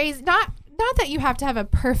am crazy. Not that you have to have a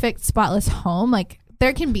perfect spotless home. Like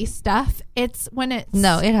there can be stuff. It's when it's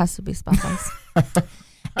No, it has to be spotless. it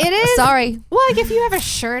is. Sorry. Well, like if you have a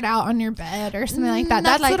shirt out on your bed or something like that.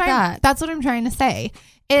 Not That's like what that. That's what I'm trying to say.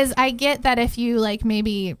 Is I get that if you like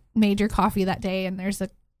maybe made your coffee that day and there's the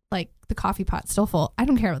coffee pot still full. I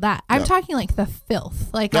don't care about that. I'm talking like the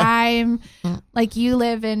filth. Like I'm like you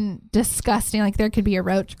live in disgusting. Like there could be a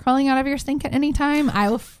roach crawling out of your sink at any time. I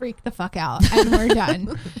will freak the fuck out and we're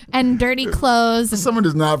done. And dirty clothes. If someone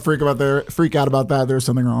does not freak out about that, there's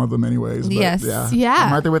something wrong with them anyways. But Yes. Yeah.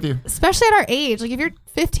 I'm right there with you. Especially at our age. Like if you're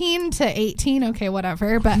 15 to 18, okay,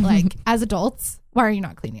 whatever. But like as adults, why are you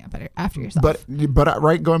not cleaning up after yourself? But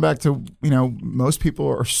right, going back to, most people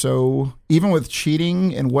are so, even with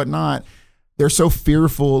cheating and whatnot, they're so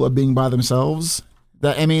fearful of being by themselves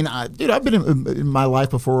that, I've been in my life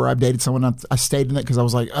before where I've dated someone, I stayed in it because I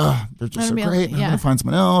was like, they're just so great. I'm going to find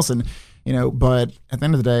someone else. And, but at the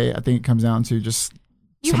end of the day, I think it comes down to just.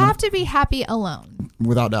 You have to be happy alone.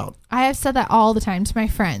 Without doubt. I have said that all the time to my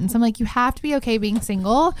friends. I'm like, you have to be okay being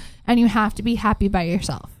single and you have to be happy by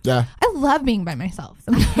yourself. Yeah. I love being by myself.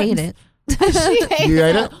 I hate it. She hates You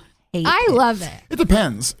hate it? I love it. It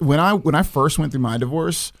depends. When I first went through my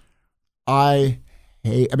divorce, I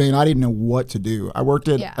didn't know what to do. I worked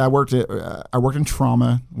in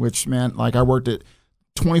trauma, which meant like I worked at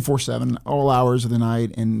 24/7, all hours of the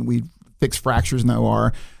night, and we fixed fractures in the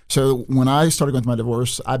OR. So when I started going through my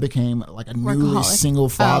divorce, I became like a newly single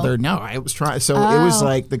father. No, I was trying. So it was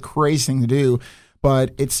like the crazy thing to do.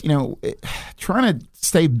 But it's, trying to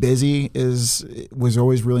stay busy was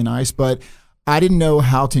always really nice. But I didn't know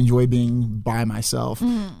how to enjoy being by myself.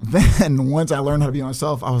 Then once I learned how to be by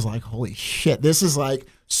myself, I was like, holy shit, this is like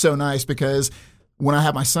so nice, because when I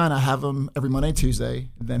have my son, I have him every Monday and Tuesday.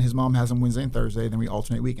 Then his mom has him Wednesday and Thursday. Then we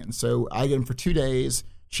alternate weekends. So I get him for 2 days.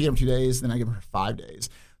 She get him 2 days. Then I give her 5 days.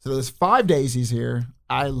 So those 5 days he's here,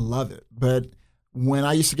 I love it. But when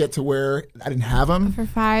I used to get to where I didn't have him For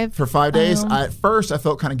 5 days, at first I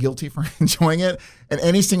felt kind of guilty for enjoying it. And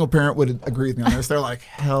any single parent would agree with me on this. They're like,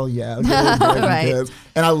 hell yeah. Right. Kids.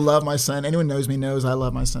 And I love my son. Anyone knows me knows I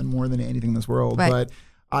love my son more than anything in this world. Right. But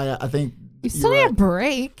I think You still need a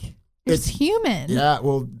break. It's human. Yeah,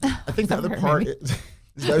 well, I think the other part is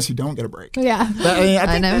those who don't get a break. Yeah.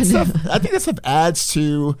 I think that stuff adds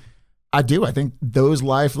to. I think those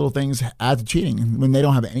life little things add to cheating when they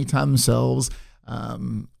don't have any time themselves.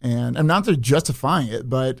 And I'm not justifying it,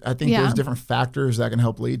 but I think there's different factors that can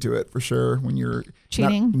help lead to it for sure. When you're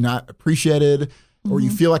cheating, not appreciated, or you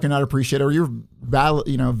feel like you're not appreciated, or you're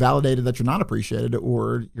validated that you're not appreciated,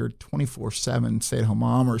 or you're 24/7 stay-at-home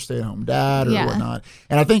mom or stay-at-home dad or whatnot.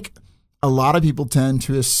 And I think a lot of people tend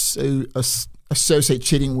to associate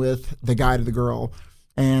cheating with the guy to the girl.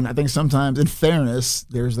 And I think sometimes, in fairness,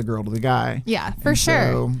 there's the girl to the guy. Yeah, for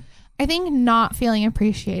sure. I think not feeling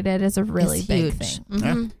appreciated is a really big thing.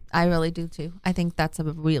 Mm-hmm. Yeah. I really do too. I think that's a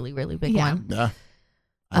really, really big one.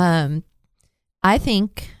 Yeah. I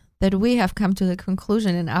think that we have come to the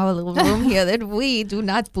conclusion in our little room here that we do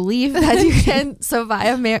not believe that you can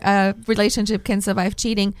survive a relationship can survive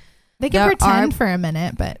cheating. They can pretend for a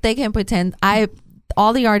minute, but they can pretend.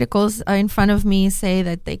 All the articles in front of me say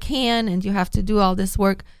that they can, and you have to do all this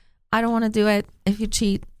work. I don't want to do it. If you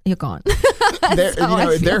cheat, you're gone.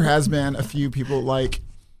 There has been a few people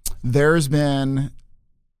there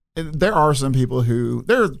are some people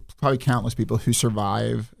there are probably countless people who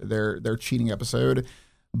survive their cheating episode.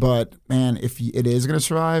 But man, if it is going to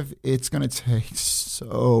survive, it's going to take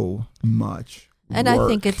so much and work. I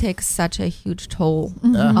think it takes such a huge toll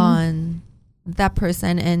on that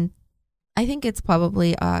person. And I think it's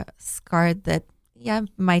probably a scar that,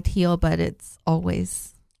 might heal, but it's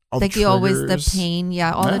always the pain.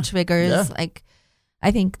 The triggers. Yeah. Like,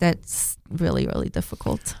 I think that's really, really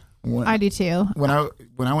difficult. I do too. When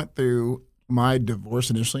I went through my divorce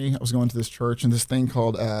initially, I was going to this church and this thing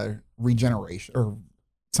called regeneration or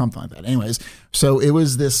something like that. Anyways, so it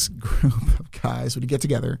was this group of guys who would get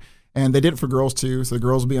together. And they did it for girls too. So the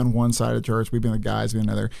girls would be on one side of the church, we'd be on the guys, would be on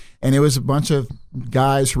another. And it was a bunch of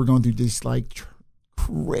guys who were going through these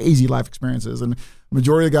crazy life experiences. And the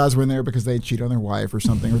majority of the guys were in there because they cheated on their wife or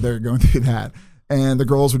something, or they were going through that. And the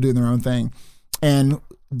girls were doing their own thing. And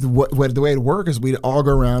the way it worked is we'd all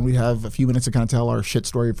go around. We'd have a few minutes to kind of tell our shit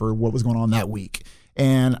story for what was going on that week.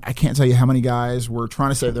 And I can't tell you how many guys were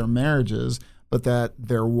trying to save their marriages, but that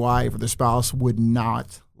their wife or their spouse would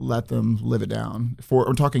not let them live it down.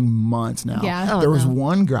 We're talking months now. Yeah. There was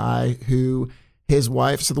one guy who his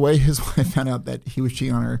wife, so the way his wife found out that he was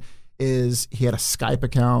cheating on her is he had a Skype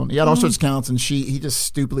account. He had all sorts of accounts, and he just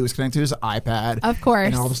stupidly was connected to his iPad. Of course.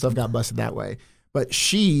 And all the stuff got busted that way. But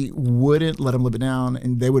she wouldn't let him live it down,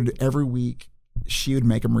 and they would every week she would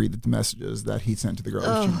make him read the messages that he sent to the girl he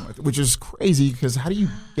was cheating with, which is crazy because how do you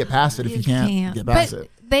get past it if you can't get past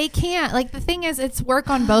it? They can't. Like, the thing is, it's work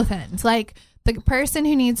on both ends. Like, the person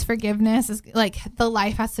who needs forgiveness is like, the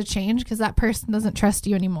life has to change because that person doesn't trust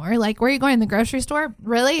you anymore. Like, where are you going? The grocery store?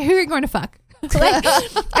 Really? Who are you going to fuck? Like,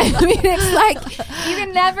 I mean, it's like you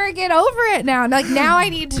can never get over it now. Like, now I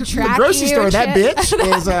need to track the grocery you store. and That shit.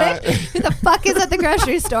 bitch is. Who the fuck is at the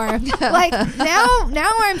grocery store? Like, now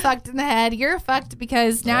I'm fucked in the head. You're fucked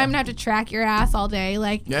because now I'm gonna have to track your ass all day.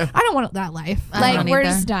 Like, Yeah. I don't want that life. I Like, don't we're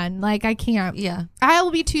either. just done. Like, I can't. Yeah. I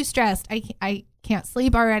will be too stressed. I can't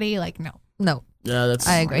sleep already. Like, no. No, Yeah, that's.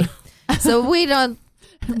 I agree. So we don't.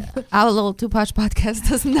 Our little Too Posh podcast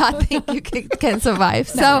does not think you can survive.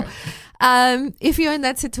 So. If you're in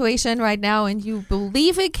that situation right now and you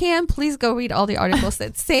believe it can, please go read all the articles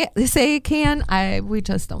that say it can. We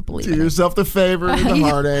just don't believe Do it. yourself the favor, the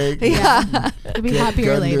heartache. Yeah. You'll be Go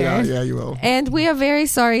happier and do later. that. Yeah, you will. And we are very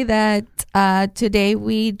sorry that today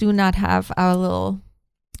we do not have our little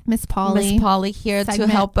Miss Polly. Miss Polly here to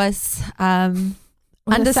segment. help us With a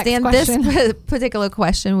understand sex this question. particular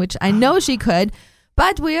question, which I know she could.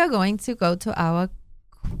 But we are going to go to our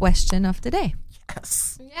question of the day.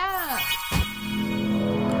 Yeah.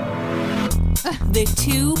 The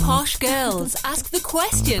Two Posh Girls ask the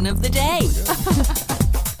question of the day.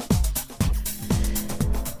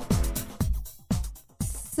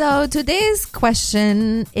 So today's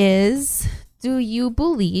question is, do you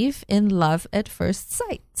believe in love at first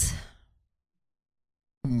sight?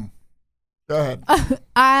 Go ahead.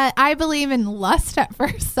 I believe in lust at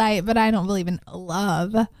first sight, but I don't believe in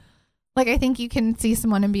love. Like, I think you can see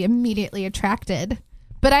someone and be immediately attracted,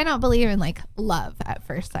 but I don't believe in like love at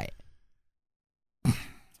first sight.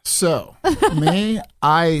 So me,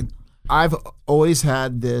 I've always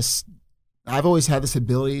had this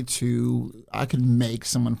ability to, I can make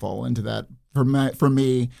someone fall into that. For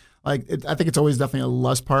me, like I think it's always definitely a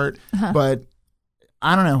lust part, but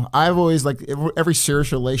I don't know. I've always like every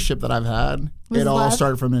serious relationship that I've had, Was it all love?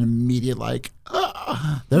 started from an immediate like.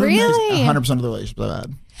 Really? 100% of the relationships I've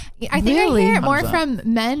had. I think Really? I hear it more 100%. from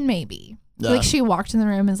men, maybe. Yeah. Like, she walked in the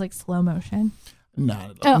room as like slow motion. No.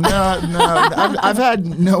 I've had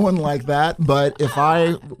no one like that. But if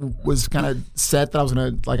I was kind of set that I was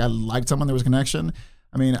gonna like, I liked someone, there was a connection.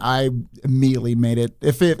 I mean, I immediately made it.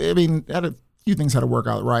 Had a few things had to work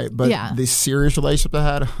out right, but Yeah. the serious relationship I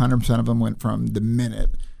had, 100% of them went from the minute.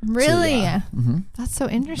 Really? yeah. That's so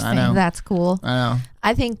interesting. I know. That's cool. I know.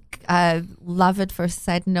 I think love at first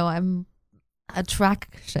sight. No, I'm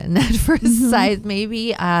attraction at first sight.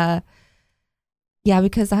 Maybe.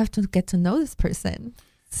 Because I have to get to know this person.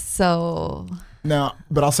 So No,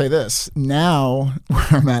 but I'll say this. Now, where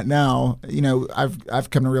I'm at now, I've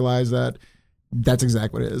come to realize that that's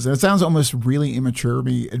exactly what it is. And it sounds almost really immature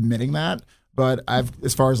me admitting that, but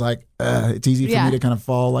as far as like, it's easy for me to kind of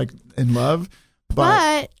fall like in love.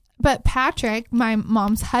 But Patrick, my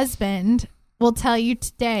mom's husband, will tell you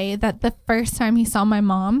today that the first time he saw my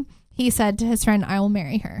mom, he said to his friend, "I will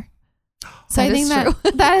marry her." So That I think is that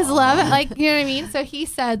true. that is love. Like, you know what I mean? So he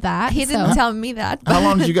said that. he didn't so. tell me that. How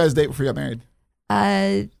long did you guys date before you got married?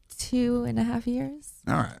 2.5 years.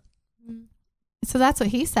 All right. So that's what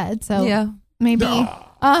he said. So Yeah. maybe,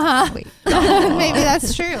 Wait. maybe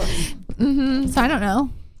that's true. Mm-hmm. So I don't know.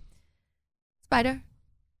 Spider.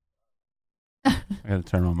 I got to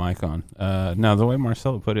turn my mic on. No, the way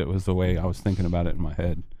Marcella put it was the way I was thinking about it in my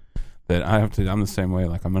head. That I'm the same way.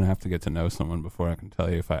 Like, I'm going to have to get to know someone before I can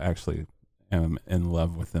tell you if I actually am in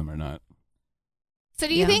love with them or not. So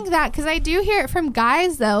do you think that, because I do hear it from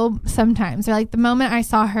guys though sometimes, they're like, the moment I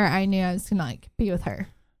saw her, I knew I was gonna like be with her.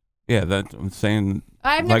 Yeah, that I'm saying.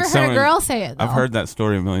 I've Like never heard someone- a girl say it though. I've heard that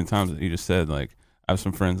story a million times that you just said. Like, I have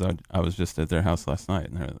some friends, I was just at their house last night,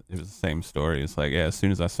 and it was the same story. It's like, yeah, as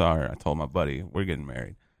soon as I saw her, I told my buddy, we're getting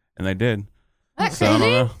married. And they did. That's So I don't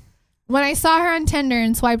crazy. know. When I saw her on Tinder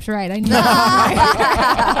and swiped right, I knew.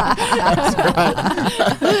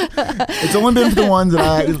 It's only been for the ones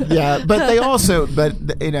that but they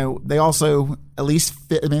also at least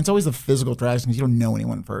it's always the physical attraction because you don't know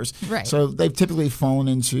anyone first. Right. So they've typically fallen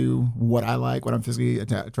into what I like, what I'm physically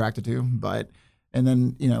attracted to. But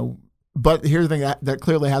here's the thing that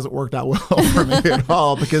clearly hasn't worked out well for me at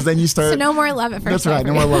all, because then you start. So no more love at first That's right.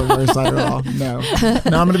 sight No for more you. love at first sight at all. No.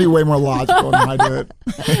 Now I'm going to be way more logical when I do it.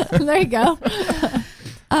 There you go.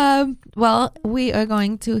 Well, we are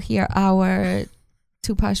going to hear our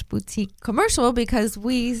Too Posh Boutique commercial because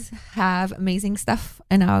we have amazing stuff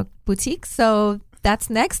in our boutique. So that's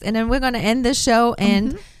next. And then we're going to end the show.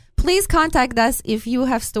 And please contact us if you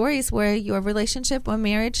have stories where your relationship or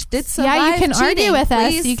marriage did survive. Yeah, you can cheating. argue with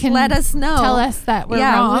us. Please You can let us know. Tell us that we're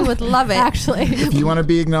yeah, wrong. we would love it. Actually. If you want to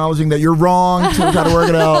be acknowledging that you're wrong, to try to work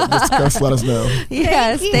it out, just let us know.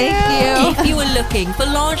 Yes, thank you. If you are looking for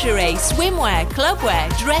lingerie, swimwear,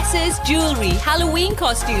 clubwear, dresses, jewelry, Halloween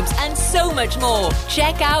costumes, and so much more,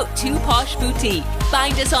 check out Too Posh Boutique.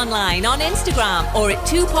 Find us online on Instagram or at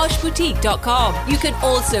tooposhboutique.com. You can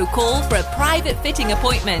also call for a private fitting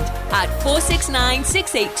appointment at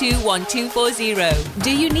 469-682-1240.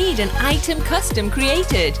 Do you need an item custom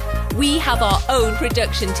created? We have our own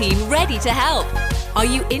production team ready to help. Are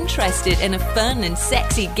you interested in a fun and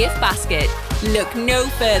sexy gift basket? Look no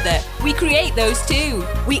further. We create those too.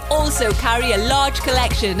 We also carry a large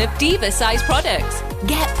collection of diva-sized products.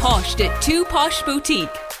 Get poshed at Too Posh Boutique.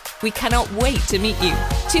 We cannot wait to meet you.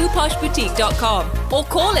 tooposhboutique.com or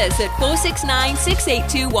call us at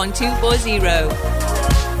 469-682-1240.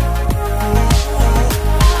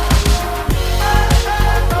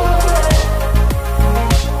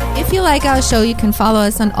 If you like our show, you can follow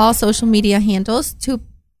us on all social media handles. Too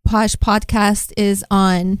Posh Podcast is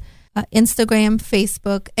on Instagram,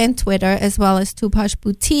 Facebook, and Twitter, as well as Too Posh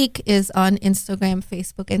Boutique is on Instagram,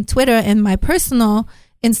 Facebook, and Twitter. And my personal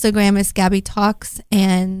Instagram is Gabby Talks,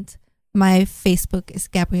 and my Facebook is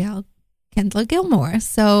Gabrielle Kendler Gilmore.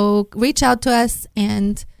 So reach out to us,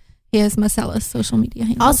 and here's Marcella's social media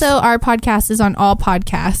handles. Also, our podcast is on all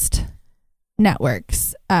podcast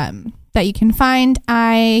networks that you can find.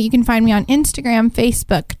 You can find me on Instagram,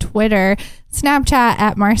 Facebook, Twitter, Snapchat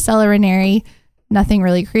at Marcella Ranieri. Nothing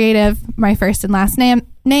really creative. My first and last name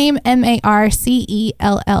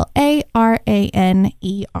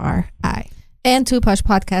MarcelLaRaneri. And Too Posh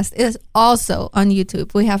Podcast is also on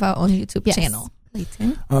YouTube. We have our own YouTube channel.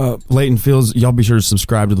 Leighton. Leighton Fields, y'all be sure to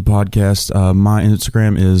subscribe to the podcast. My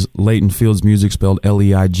Instagram is Leighton Fields Music, spelled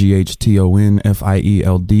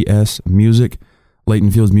LeighthenFields Music.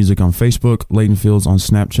 Leighton Fields Music on Facebook, Leighton Fields on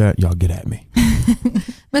Snapchat. Y'all get at me.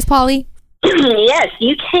 Miss Polly. Yes,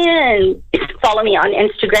 you can follow me on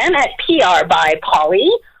Instagram at PR by Polly.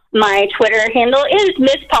 My Twitter handle is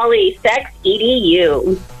Miss Polly Sex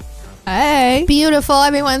EDU. Hey. Beautiful,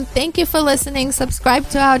 everyone. Thank you for listening. Subscribe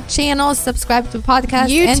to our channel. Subscribe to podcasts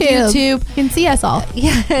and YouTube. You can see us all.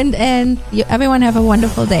 Yeah, and everyone have a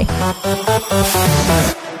wonderful day.